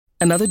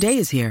Another day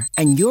is here,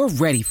 and you're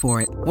ready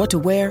for it. What to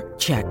wear?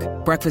 Check.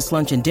 Breakfast,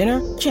 lunch, and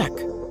dinner? Check.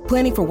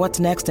 Planning for what's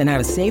next and how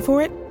to save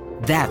for it?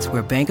 That's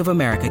where Bank of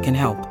America can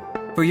help.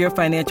 For your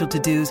financial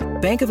to-dos,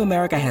 Bank of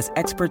America has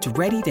experts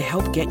ready to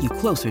help get you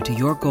closer to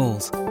your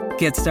goals.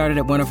 Get started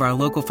at one of our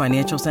local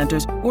financial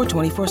centers or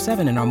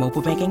 24/7 in our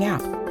mobile banking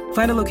app.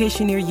 Find a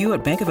location near you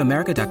at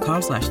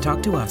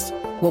bankofamerica.com/talktous.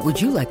 What would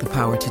you like the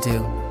power to do?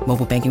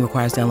 Mobile banking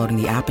requires downloading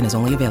the app and is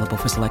only available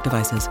for select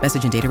devices.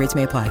 Message and data rates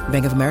may apply.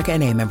 Bank of America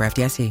N.A., member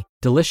FDIC.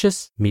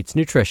 Delicious meets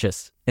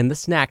nutritious in the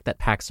snack that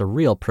packs a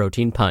real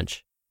protein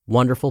punch.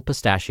 Wonderful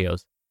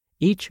Pistachios.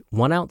 Each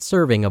 1 ounce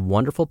serving of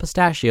Wonderful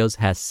Pistachios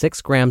has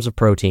 6 grams of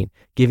protein,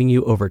 giving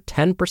you over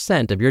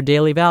 10% of your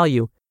daily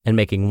value and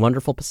making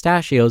Wonderful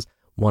Pistachios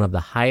one of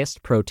the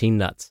highest protein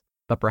nuts.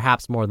 But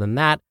perhaps more than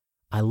that,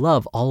 I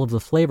love all of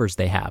the flavors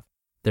they have.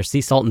 Their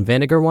sea salt and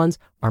vinegar ones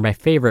are my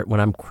favorite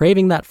when I'm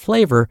craving that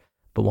flavor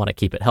but want to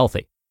keep it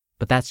healthy.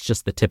 But that's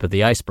just the tip of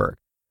the iceberg.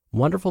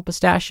 Wonderful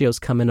Pistachios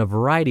come in a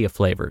variety of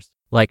flavors,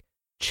 like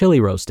chili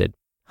roasted,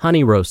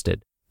 honey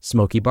roasted,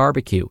 smoky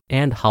barbecue,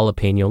 and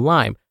jalapeno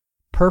lime,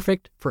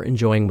 perfect for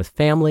enjoying with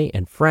family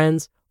and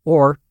friends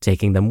or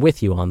taking them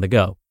with you on the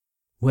go.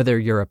 Whether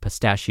you're a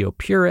pistachio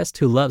purist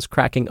who loves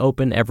cracking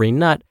open every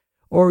nut,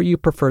 or you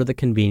prefer the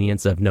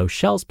convenience of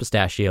no-shells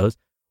pistachios,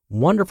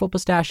 Wonderful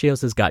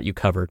Pistachios has got you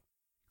covered.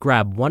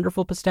 Grab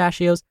Wonderful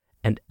Pistachios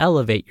and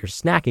elevate your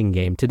snacking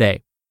game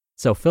today.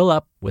 So fill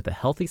up with a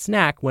healthy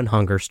snack when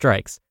hunger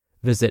strikes.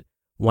 Visit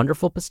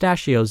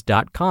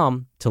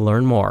wonderfulpistachios.com to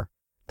learn more.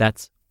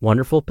 That's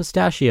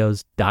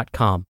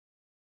wonderfulpistachios.com.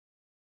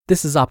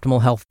 This is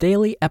Optimal Health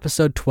Daily,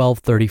 episode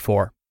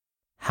 1234.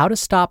 How to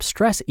stop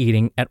stress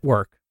eating at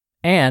work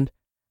and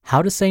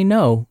how to say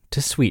no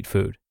to sweet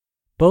food.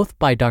 Both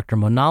by Dr.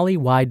 Monali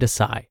Y.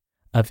 Desai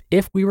of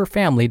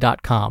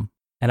ifwewerefamily.com.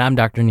 And I'm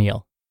Dr.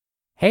 Neil.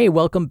 Hey,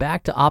 welcome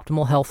back to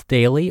Optimal Health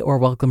Daily, or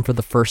welcome for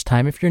the first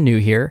time if you're new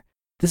here.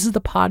 This is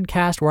the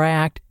podcast where I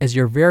act as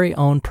your very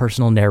own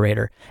personal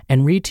narrator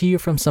and read to you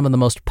from some of the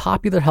most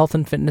popular health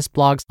and fitness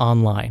blogs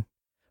online.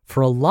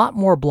 For a lot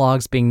more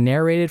blogs being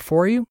narrated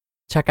for you,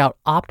 check out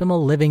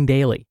Optimal Living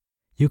Daily.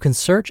 You can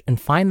search and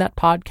find that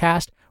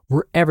podcast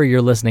wherever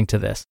you're listening to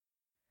this.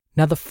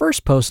 Now, the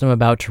first post I'm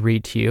about to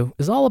read to you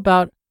is all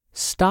about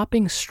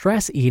stopping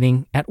stress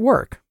eating at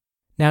work.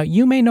 Now,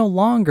 you may no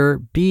longer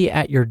be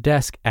at your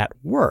desk at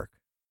work,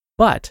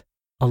 but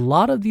a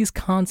lot of these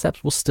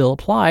concepts will still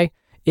apply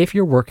if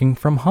you're working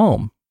from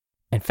home.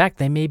 In fact,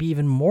 they may be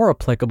even more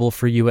applicable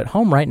for you at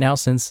home right now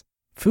since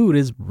food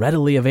is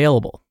readily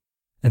available.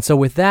 And so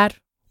with that,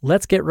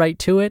 let's get right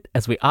to it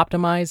as we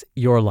optimize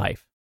your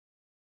life.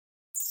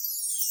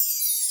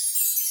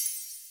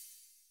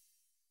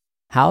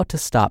 How to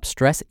Stop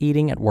Stress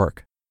Eating at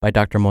Work by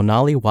Dr.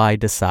 Monali Y.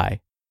 Desai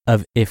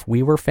of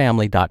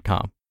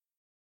ifwewerefamily.com.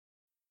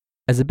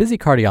 As a busy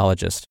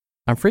cardiologist,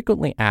 I'm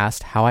frequently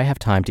asked how I have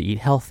time to eat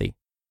healthy.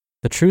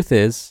 The truth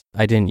is,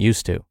 I didn't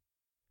used to.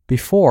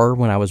 Before,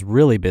 when I was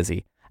really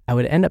busy, I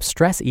would end up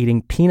stress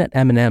eating peanut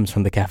M&Ms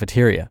from the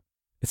cafeteria.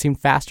 It seemed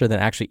faster than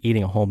actually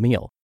eating a whole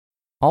meal.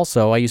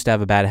 Also, I used to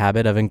have a bad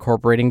habit of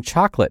incorporating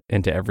chocolate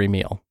into every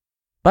meal.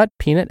 But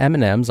peanut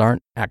M&Ms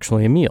aren't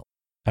actually a meal.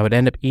 I would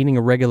end up eating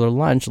a regular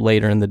lunch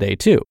later in the day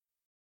too.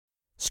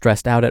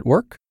 Stressed out at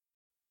work?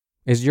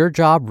 Is your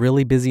job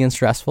really busy and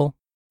stressful?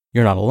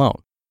 You're not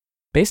alone.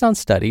 Based on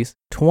studies,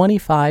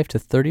 25 to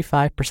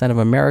 35% of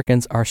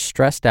Americans are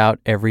stressed out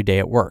every day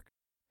at work.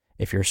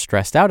 If you're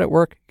stressed out at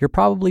work, you're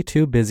probably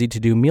too busy to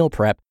do meal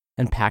prep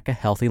and pack a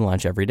healthy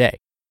lunch every day.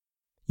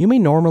 You may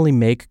normally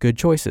make good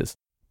choices,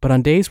 but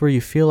on days where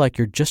you feel like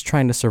you're just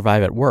trying to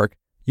survive at work,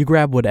 you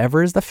grab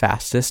whatever is the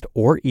fastest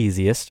or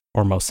easiest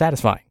or most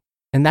satisfying.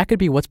 And that could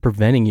be what's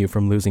preventing you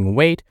from losing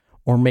weight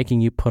or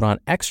making you put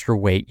on extra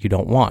weight you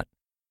don't want.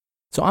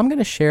 So I'm going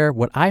to share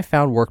what I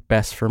found worked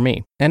best for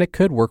me, and it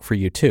could work for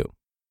you too.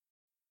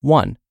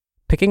 1.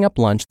 Picking up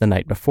lunch the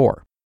night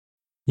before.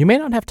 You may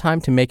not have time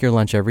to make your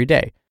lunch every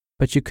day,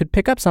 but you could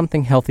pick up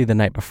something healthy the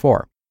night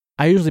before.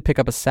 I usually pick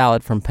up a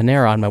salad from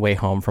Panera on my way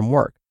home from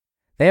work.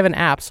 They have an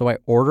app, so I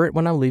order it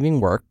when I'm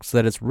leaving work so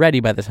that it's ready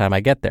by the time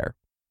I get there.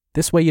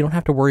 This way you don't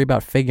have to worry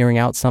about figuring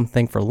out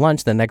something for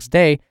lunch the next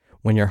day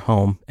when you're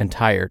home and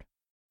tired.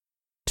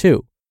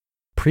 2.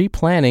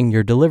 Pre-planning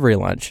your delivery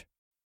lunch.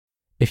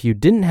 If you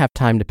didn't have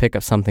time to pick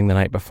up something the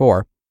night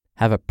before,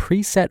 have a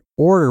preset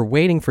order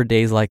waiting for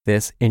days like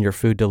this in your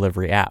food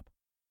delivery app.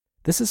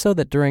 This is so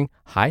that during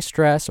high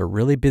stress or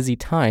really busy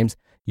times,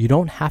 you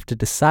don't have to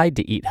decide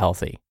to eat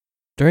healthy.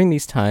 During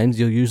these times,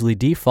 you'll usually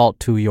default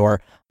to your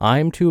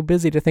 "I'm too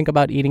busy to think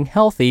about eating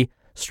healthy"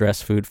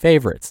 stress food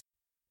favorites.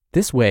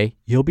 This way,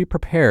 you'll be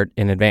prepared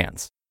in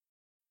advance.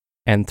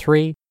 And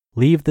 3,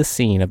 leave the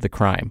scene of the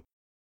crime.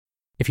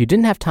 If you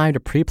didn't have time to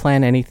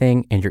pre-plan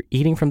anything and you're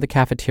eating from the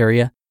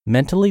cafeteria,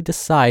 mentally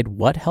decide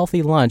what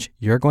healthy lunch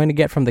you're going to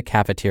get from the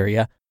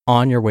cafeteria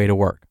on your way to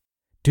work.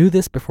 Do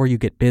this before you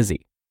get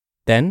busy.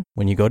 Then,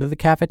 when you go to the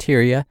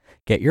cafeteria,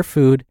 get your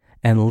food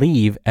and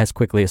leave as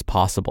quickly as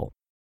possible.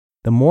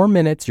 The more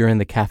minutes you're in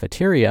the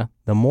cafeteria,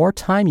 the more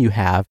time you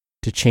have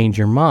to change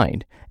your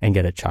mind and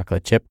get a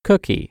chocolate chip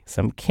cookie,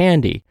 some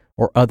candy,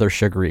 or other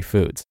sugary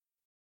foods.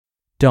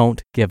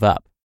 Don't give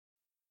up.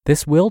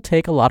 This will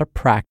take a lot of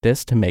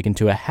practice to make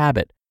into a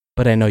habit,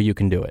 but I know you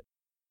can do it.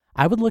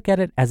 I would look at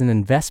it as an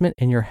investment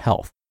in your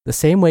health, the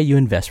same way you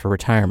invest for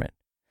retirement.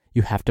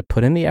 You have to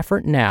put in the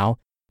effort now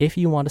if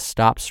you want to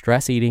stop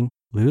stress eating,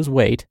 lose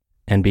weight,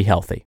 and be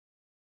healthy.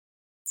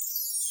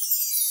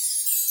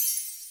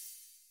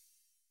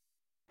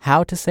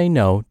 How to Say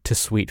No to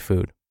Sweet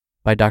Food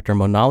by Dr.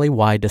 Monali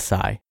Y.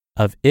 Desai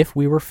of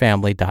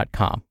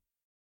ifwewerefamily.com.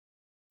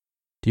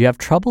 Do you have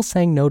trouble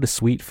saying no to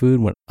sweet food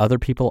when other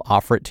people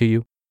offer it to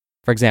you?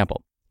 For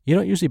example, you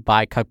don't usually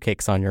buy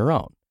cupcakes on your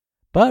own,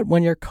 but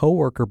when your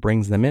coworker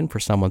brings them in for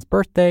someone's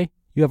birthday,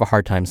 you have a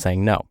hard time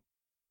saying no.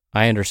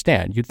 I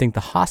understand you'd think the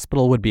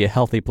hospital would be a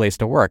healthy place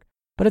to work,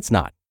 but it's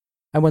not.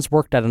 I once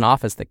worked at an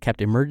office that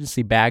kept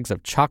emergency bags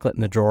of chocolate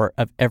in the drawer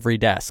of every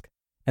desk,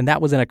 and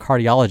that was in a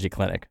cardiology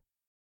clinic.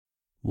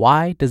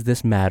 Why does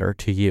this matter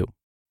to you?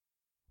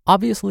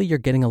 Obviously, you're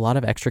getting a lot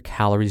of extra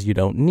calories you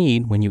don't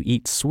need when you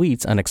eat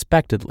sweets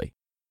unexpectedly,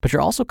 but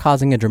you're also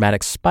causing a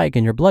dramatic spike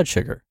in your blood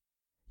sugar.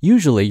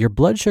 Usually, your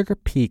blood sugar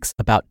peaks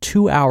about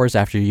 2 hours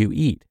after you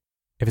eat.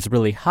 If it's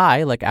really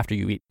high, like after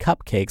you eat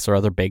cupcakes or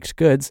other baked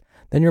goods,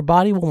 then your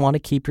body will want to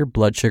keep your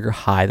blood sugar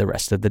high the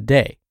rest of the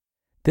day.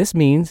 This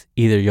means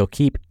either you'll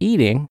keep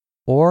eating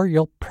or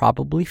you'll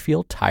probably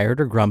feel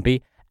tired or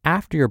grumpy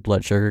after your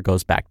blood sugar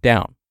goes back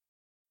down.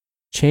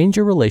 Change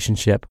your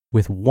relationship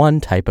with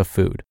one type of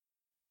food.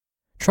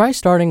 Try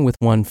starting with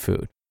one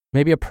food,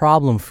 maybe a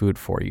problem food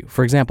for you,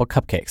 for example,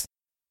 cupcakes.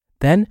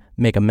 Then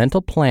make a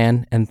mental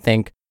plan and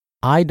think,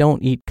 I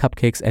don't eat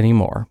cupcakes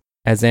anymore,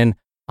 as in,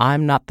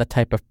 I'm not the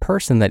type of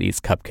person that eats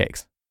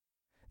cupcakes.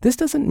 This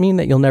doesn't mean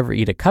that you'll never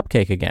eat a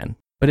cupcake again,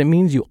 but it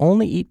means you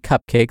only eat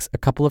cupcakes a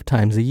couple of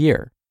times a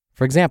year.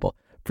 For example,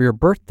 for your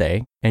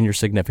birthday and your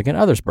significant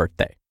other's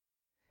birthday.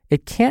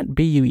 It can't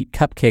be you eat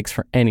cupcakes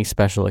for any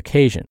special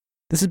occasion.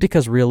 This is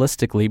because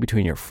realistically,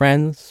 between your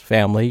friends,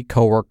 family,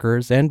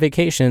 coworkers, and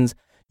vacations,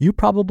 you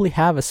probably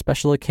have a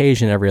special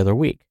occasion every other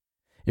week.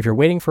 If you're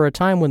waiting for a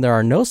time when there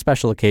are no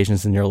special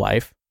occasions in your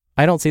life,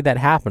 I don't see that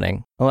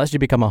happening unless you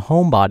become a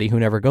homebody who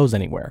never goes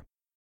anywhere.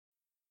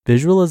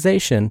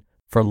 Visualization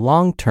for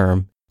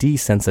long-term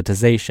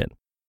desensitization.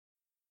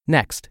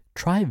 Next,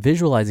 try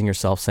visualizing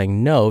yourself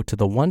saying no to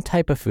the one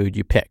type of food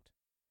you picked.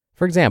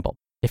 For example,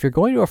 if you're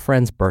going to a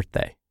friend's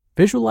birthday,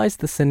 visualize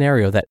the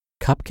scenario that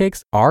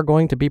cupcakes are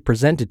going to be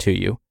presented to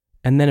you,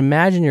 and then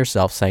imagine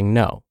yourself saying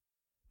no.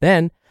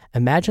 Then,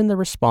 imagine the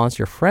response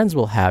your friends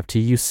will have to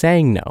you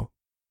saying no.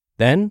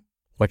 Then,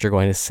 what you're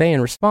going to say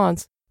in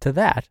response to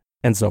that,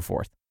 and so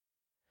forth.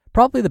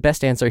 Probably the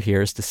best answer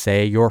here is to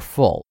say you're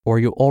full or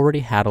you already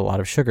had a lot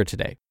of sugar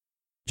today.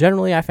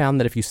 Generally, I found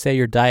that if you say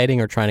you're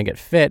dieting or trying to get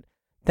fit,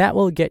 that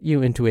will get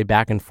you into a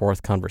back and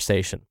forth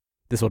conversation.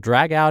 This will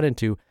drag out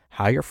into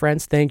how your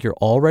friends think you're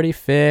already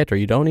fit or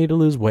you don't need to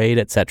lose weight,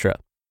 etc.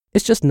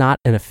 It's just not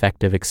an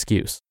effective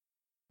excuse.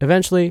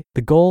 Eventually,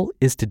 the goal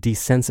is to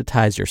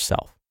desensitize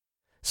yourself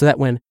so that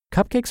when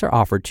cupcakes are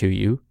offered to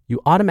you, you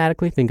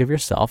automatically think of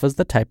yourself as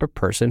the type of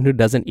person who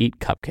doesn't eat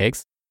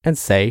cupcakes and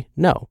say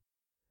no.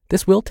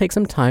 This will take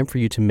some time for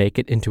you to make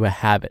it into a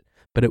habit,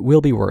 but it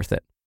will be worth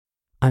it.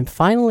 I'm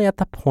finally at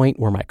the point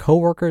where my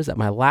coworkers at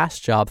my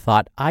last job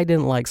thought I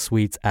didn't like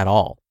sweets at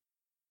all.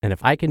 And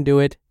if I can do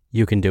it,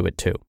 you can do it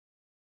too.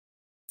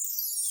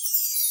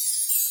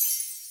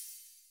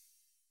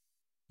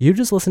 You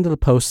just listened to the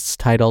posts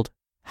titled,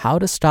 How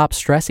to Stop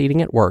Stress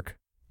Eating at Work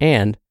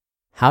and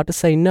How to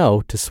Say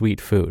No to Sweet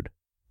Food,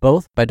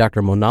 both by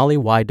Dr. Monali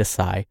Y.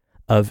 Desai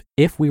of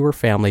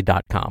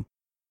ifwewerefamily.com.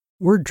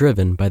 We're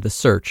driven by the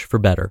search for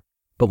better,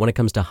 but when it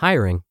comes to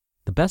hiring,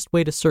 the best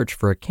way to search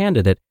for a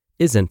candidate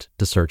isn't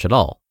to search at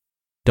all.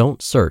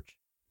 Don't search,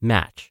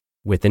 match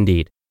with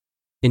Indeed.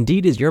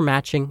 Indeed is your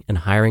matching and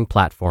hiring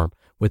platform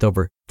with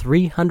over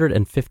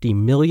 350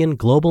 million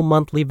global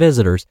monthly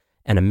visitors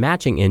and a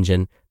matching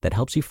engine that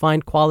helps you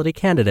find quality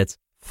candidates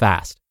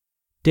fast.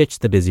 Ditch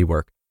the busy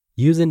work.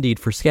 Use Indeed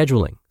for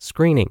scheduling,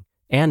 screening,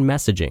 and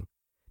messaging.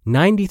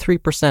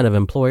 93% of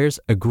employers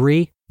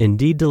agree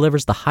Indeed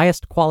delivers the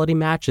highest quality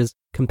matches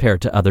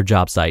compared to other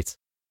job sites.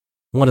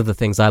 One of the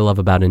things I love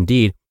about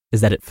Indeed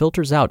is that it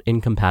filters out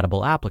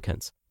incompatible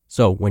applicants.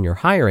 So when you're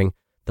hiring,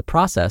 the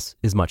process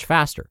is much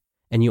faster,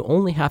 and you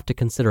only have to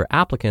consider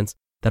applicants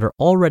that are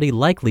already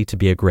likely to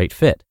be a great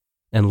fit.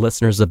 And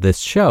listeners of this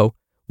show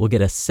will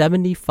get a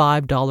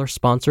 $75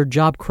 sponsored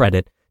job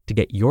credit to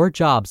get your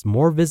jobs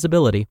more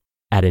visibility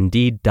at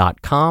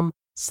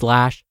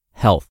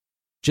Indeed.com/health.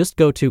 Just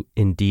go to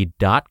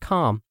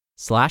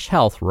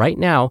Indeed.com/health right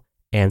now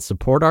and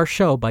support our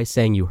show by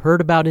saying you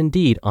heard about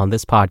Indeed on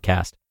this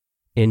podcast.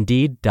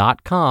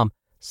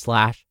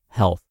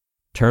 Indeed.com/health.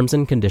 Terms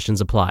and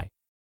conditions apply.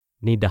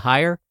 Need to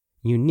hire?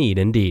 You need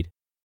Indeed.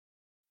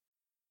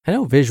 I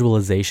know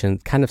visualization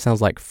kind of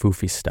sounds like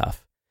foofy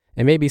stuff.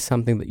 It may be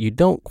something that you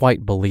don't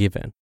quite believe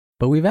in,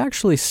 but we've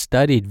actually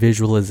studied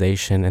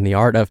visualization and the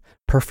art of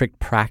perfect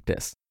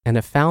practice and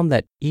have found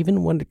that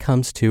even when it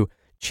comes to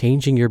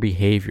changing your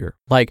behavior,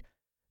 like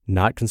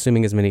not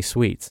consuming as many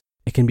sweets,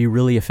 it can be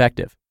really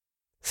effective.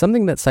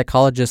 Something that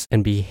psychologists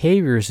and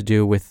behaviorists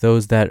do with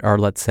those that are,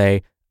 let's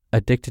say,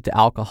 addicted to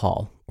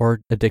alcohol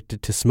or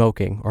addicted to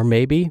smoking or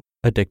maybe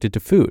addicted to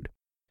food.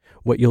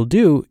 What you'll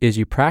do is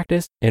you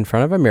practice in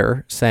front of a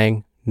mirror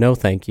saying, no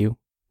thank you,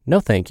 no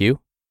thank you,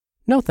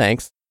 no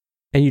thanks,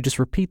 and you just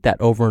repeat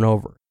that over and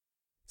over.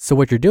 So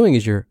what you're doing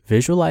is you're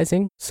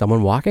visualizing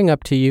someone walking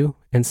up to you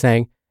and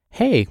saying,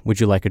 hey, would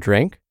you like a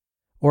drink?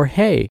 Or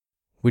hey,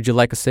 would you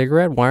like a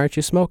cigarette? Why aren't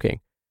you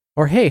smoking?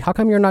 Or hey, how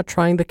come you're not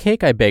trying the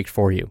cake I baked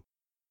for you?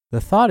 The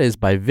thought is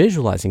by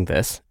visualizing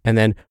this and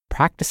then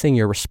practicing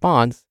your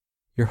response,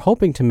 you're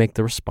hoping to make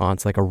the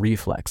response like a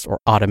reflex or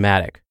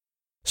automatic.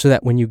 So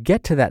that when you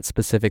get to that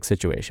specific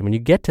situation, when you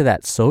get to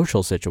that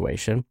social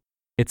situation,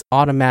 it's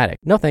automatic.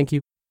 No, thank you.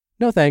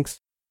 No, thanks.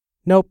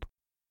 Nope.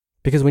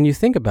 Because when you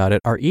think about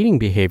it, our eating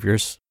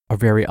behaviors are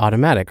very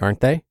automatic,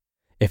 aren't they?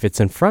 If it's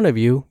in front of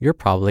you, you're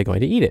probably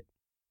going to eat it.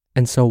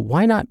 And so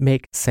why not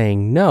make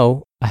saying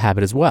no a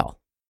habit as well?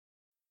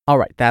 All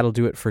right, that'll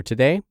do it for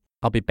today.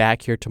 I'll be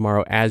back here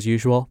tomorrow as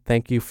usual.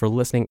 Thank you for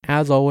listening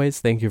as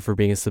always. Thank you for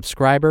being a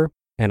subscriber,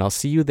 and I'll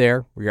see you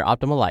there where your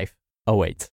optimal life awaits.